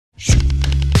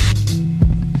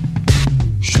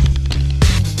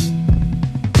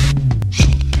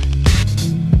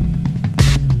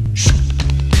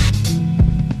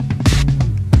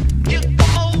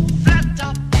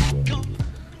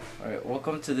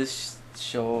this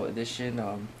show edition.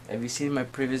 Have you seen my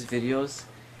previous videos?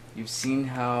 You've seen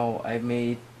how I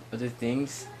made other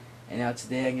things, and now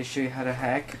today I'm gonna show you how to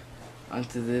hack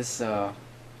onto this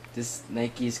this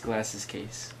Nike's glasses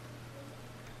case.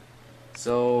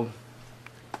 So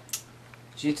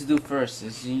what you need to do first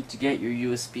is you need to get your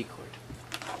USB cord.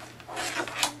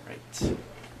 Right.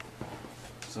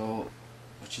 So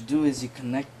what you do is you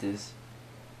connect this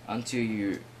onto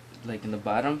your, like, in the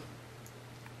bottom.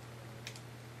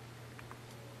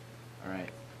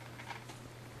 Alright.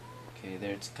 Okay,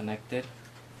 there, it's connected.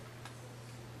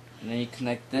 And then you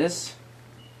connect this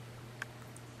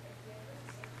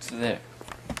to there.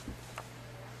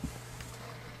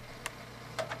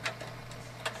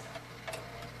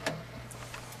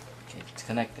 Okay, it's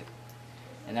connected.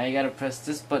 And now you gotta press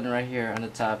this button right here on the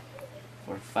top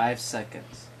for 5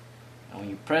 seconds. And when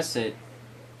you press it,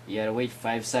 you gotta wait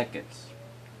 5 seconds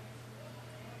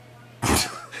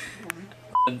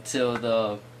until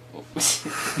the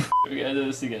we gotta do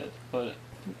this again. Hold it.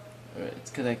 Alright,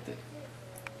 it's connected.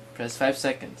 Press 5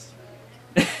 seconds.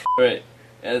 Alright,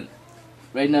 and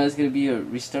right now it's gonna be a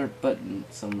restart button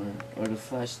somewhere, or the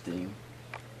flash thing.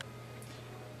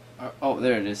 Oh,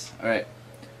 there it is. Alright,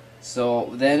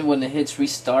 so then when it hits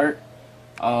restart,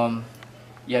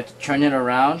 you have to turn it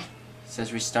around. It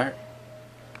says restart.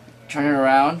 Turn it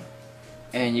around,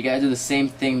 and you gotta do the same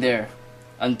thing there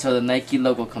until the Nike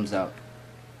logo comes out.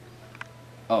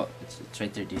 Oh, it's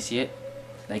right there. Do you see it?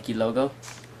 Nike logo.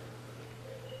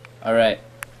 Alright,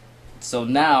 so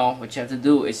now what you have to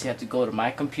do is you have to go to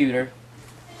my computer.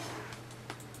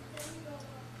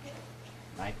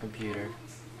 My computer.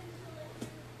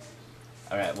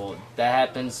 Alright, well, that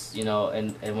happens, you know,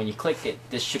 and when you click it,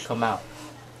 this should come out.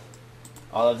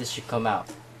 All of this should come out.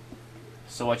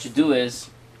 So what you do is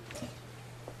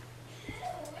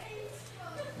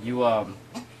you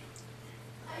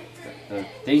the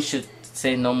thing should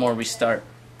say no more restart.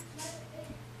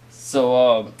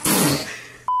 So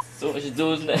so what you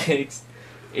do is next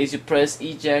is you press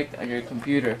eject on your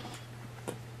computer.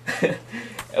 And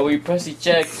when you press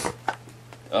eject,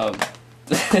 the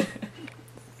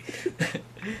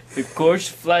cord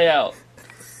should fly out.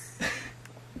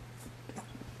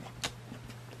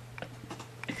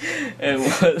 And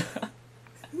voila,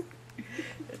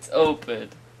 it's open.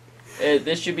 And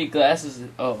there should be glasses.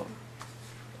 Oh,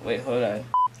 wait, hold on.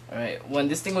 Alright, when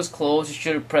this thing was closed, you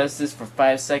should have pressed this for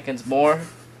 5 seconds more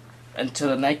until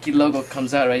the Nike logo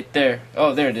comes out right there.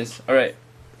 Oh, there it is. Alright,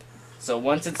 so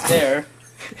once it's there,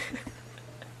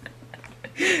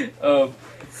 your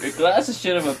glasses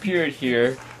should have appeared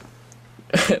here,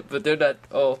 but they're not.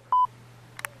 Oh,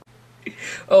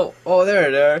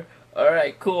 there they are.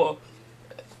 Alright, cool.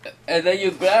 And then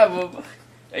you grab them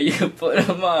and you put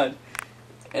them on,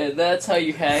 and that's how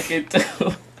you hack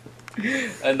into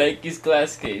a Nike's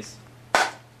glass case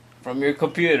from your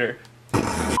computer.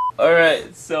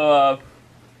 Alright, so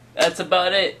that's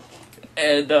about it,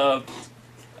 and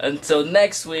until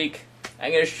next week,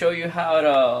 I'm gonna show you how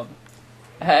to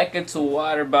hack into a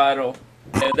water bottle,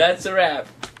 and that's a wrap.